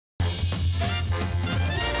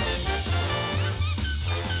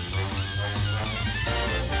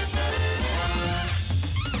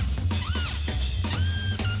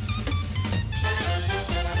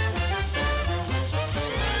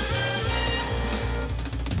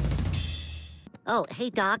Oh, hey,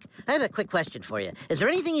 Doc. I have a quick question for you. Is there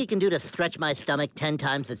anything you can do to stretch my stomach 10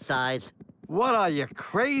 times its size? What are you,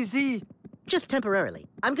 crazy? Just temporarily.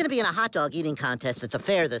 I'm gonna be in a hot dog eating contest at the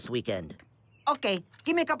fair this weekend. Okay,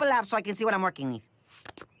 give me a couple laps so I can see what I'm working with.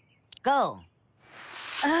 Go.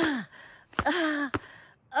 How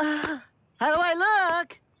do I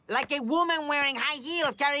look? Like a woman wearing high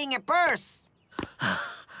heels carrying a purse.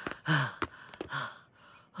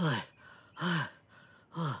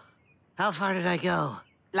 How far did I go?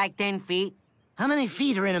 Like 10 feet. How many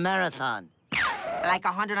feet are in a marathon? Like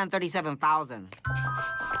 137,000.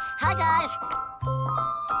 Hi, guys.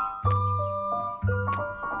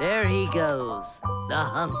 There he goes, the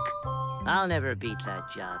hunk. I'll never beat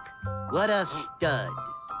that jock. What a stud.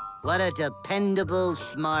 What a dependable,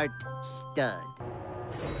 smart stud.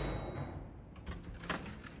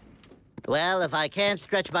 Well, if I can't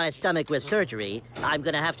stretch my stomach with surgery, I'm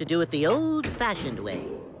gonna have to do it the old-fashioned way,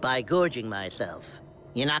 by gorging myself.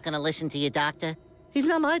 You're not gonna listen to your doctor? He's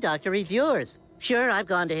not my doctor, he's yours. Sure, I've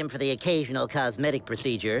gone to him for the occasional cosmetic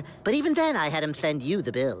procedure, but even then I had him send you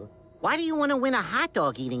the bill. Why do you want to win a hot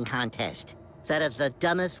dog eating contest? That is the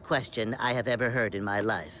dumbest question I have ever heard in my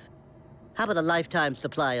life. How about a lifetime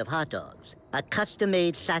supply of hot dogs, a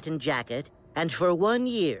custom-made satin jacket, and for 1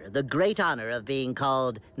 year, the great honor of being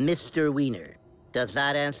called Mr. Wiener? Does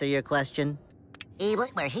that answer your question? Hey,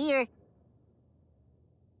 look, we're here.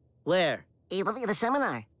 Where? Hey, look at the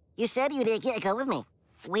seminar. You said you'd go with me.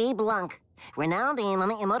 Wee Blanc, renowned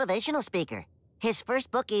motivational speaker. His first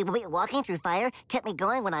book, Walking Through Fire, kept me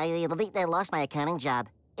going when I lost my accounting job.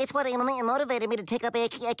 It's what motivated me to take up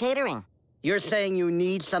catering. You're saying you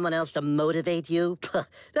need someone else to motivate you?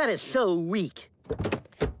 That is so weak.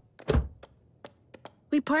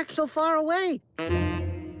 We parked so far away. I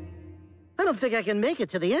don't think I can make it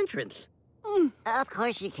to the entrance. Of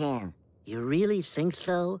course you can. You really think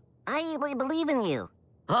so? I believe in you.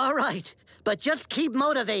 All right, but just keep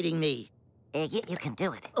motivating me. You can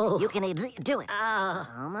do it. Oh. You can do it.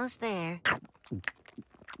 Almost there.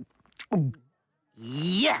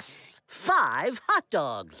 Yes! 5 hot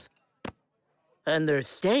dogs. And they're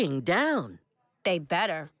staying down. They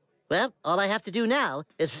better. Well, all I have to do now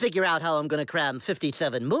is figure out how I'm gonna cram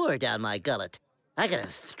 57 more down my gullet. I gotta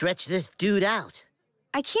stretch this dude out.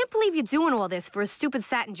 I can't believe you're doing all this for a stupid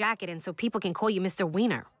satin jacket and so people can call you Mr.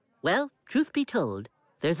 Wiener. Well, truth be told,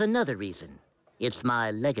 there's another reason. It's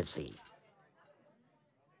my legacy.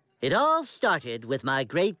 It all started with my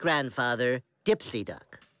great-grandfather, Dipsy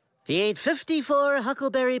Duck. He ate 54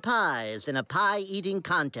 huckleberry pies in a pie-eating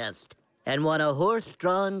contest and won a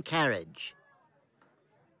horse-drawn carriage.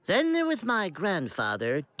 Then there was my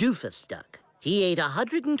grandfather, Doofus Duck. He ate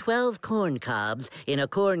 112 corn cobs in a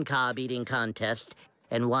corn cob eating contest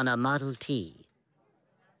and won a Model T.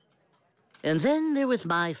 And then there was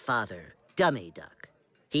my father, Dummy Duck.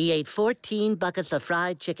 He ate 14 buckets of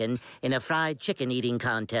fried chicken in a fried chicken eating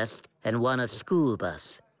contest and won a school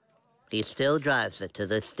bus. He still drives it to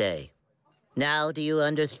this day. Now, do you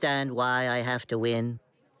understand why I have to win?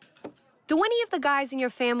 Do any of the guys in your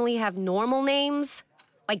family have normal names?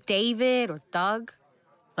 Like David or Doug?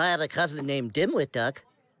 I have a cousin named Dimwit Duck.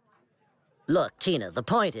 Look, Tina, the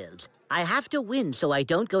point is, I have to win so I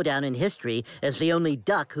don't go down in history as the only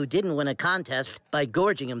duck who didn't win a contest by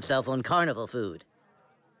gorging himself on carnival food.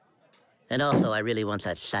 And also, I really want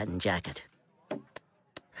that satin jacket.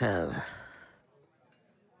 Oh.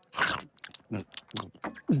 It's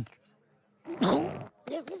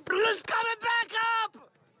coming back up!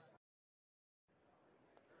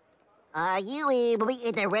 Are you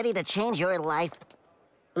ready to change your life?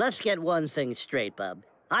 Let's get one thing straight, bub.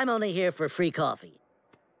 I'm only here for free coffee.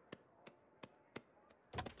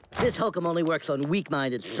 This hokum only works on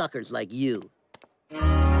weak-minded suckers like you.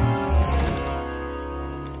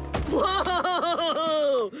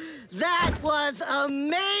 Whoa! That was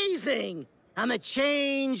amazing! I'm a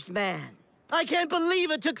changed man. I can't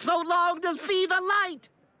believe it took so long to see the light!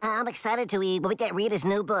 I'm excited to read his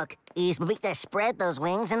new book. He's to spread those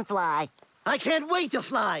wings and fly. I can't wait to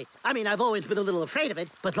fly. I mean, I've always been a little afraid of it,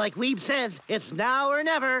 but like Weeb says, it's now or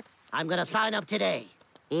never. I'm gonna sign up today.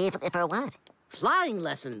 For what? Flying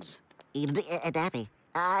lessons. Daffy,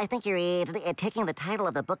 I think you're taking the title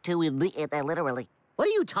of the book too literally. What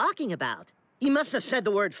are you talking about? You must have said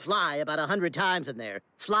the word fly about 100 times in there.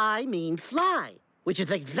 Fly means fly, which is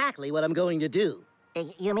exactly what I'm going to do.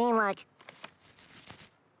 You mean like...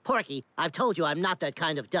 Porky, I've told you I'm not that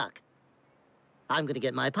kind of duck. I'm gonna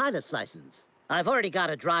get my pilot's license. I've already got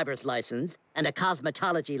a driver's license and a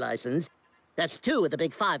cosmetology license. That's 2 of the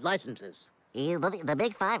big 5 licenses. The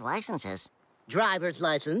big 5 licenses? Driver's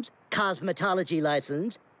license, cosmetology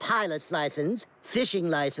license, pilot's license, fishing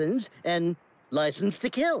license, and License to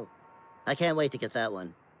Kill. I can't wait to get that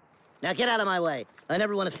one. Now get out of my way. I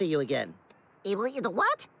never want to see you again.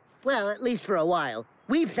 What? Well, at least for a while.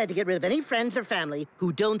 We've said to get rid of any friends or family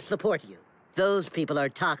who don't support you. Those people are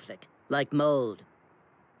toxic, like mold.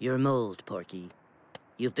 You're mold, Porky.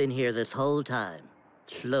 You've been here this whole time,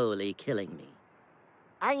 slowly killing me.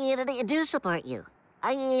 I do support you.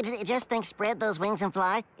 I just think spread those wings and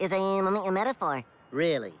fly is a metaphor.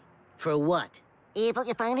 Really? For what?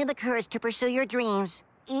 Finding the courage to pursue your dreams,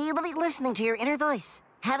 listening to your inner voice,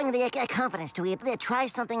 having the confidence to try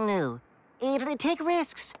something new, take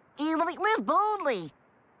risks, live boldly.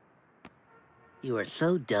 You are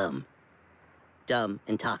so dumb. Dumb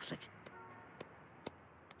and toxic.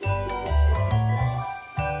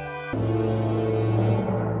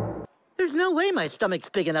 There's no way my stomach's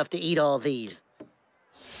big enough to eat all these.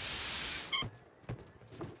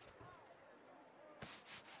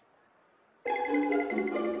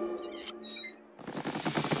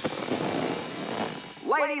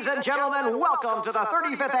 Ladies and gentlemen, welcome to the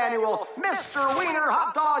 35th annual Mr. Wiener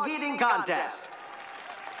Hot Dog Eating Contest.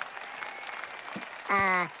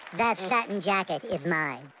 That satin jacket is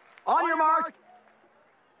mine. On your mark,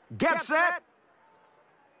 get set,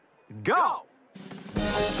 go!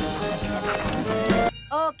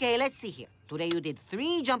 Okay, let's see here. Today you did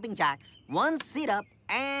 3 jumping jacks, 1 sit-up,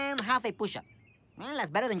 and half a push-up. Well,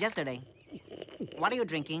 that's better than yesterday. What are you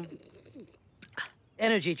drinking?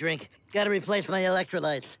 Energy drink. Gotta replace my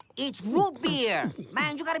electrolytes. It's root beer!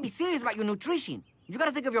 Man, you gotta be serious about your nutrition. You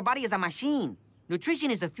gotta think of your body as a machine.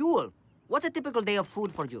 Nutrition is the fuel. What's a typical day of food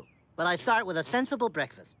for you? Well, I start with a sensible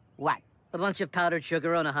breakfast. What? A bunch of powdered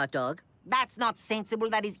sugar on a hot dog. That's not sensible,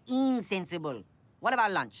 that is insensible. What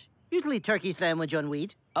about lunch? Usually turkey sandwich on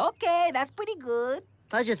wheat. Okay, that's pretty good.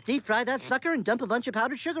 I just deep fry that sucker and dump a bunch of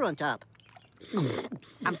powdered sugar on top.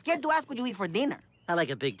 I'm scared to ask what you eat for dinner. I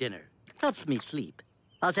like a big dinner. Helps me sleep.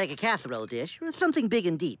 I'll take a casserole dish or something big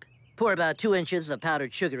and deep. Pour about 2 inches of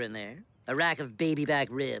powdered sugar in there, a rack of baby back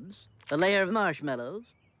ribs, a layer of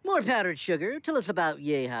marshmallows, more powdered sugar till it's about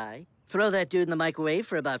yay high. Throw that dude in the microwave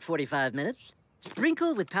for about 45 minutes.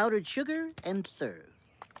 Sprinkle with powdered sugar and serve.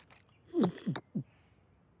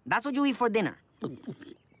 That's what you eat for dinner.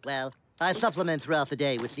 Well, I supplement throughout the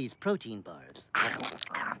day with these protein bars.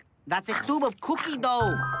 That's a tube of cookie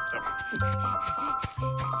dough.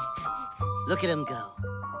 Look at him go.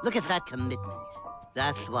 Look at that commitment.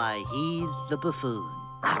 That's why he's the buffoon.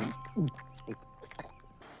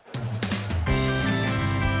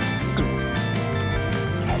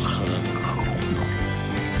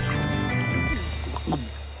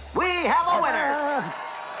 We have a winner,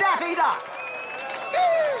 Daffy Duck.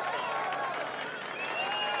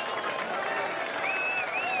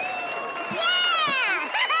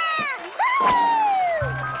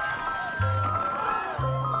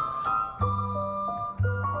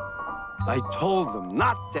 I told them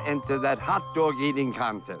not to enter that hot dog eating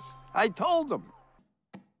contest. I told them.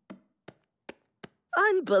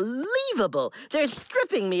 Unbelievable! They're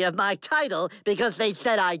stripping me of my title because they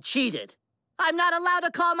said I cheated. I'm not allowed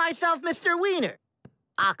to call myself Mr. Wiener.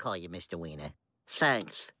 I'll call you Mr. Wiener.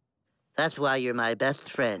 Thanks. That's why you're my best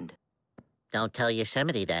friend. Don't tell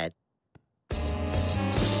Yosemite that.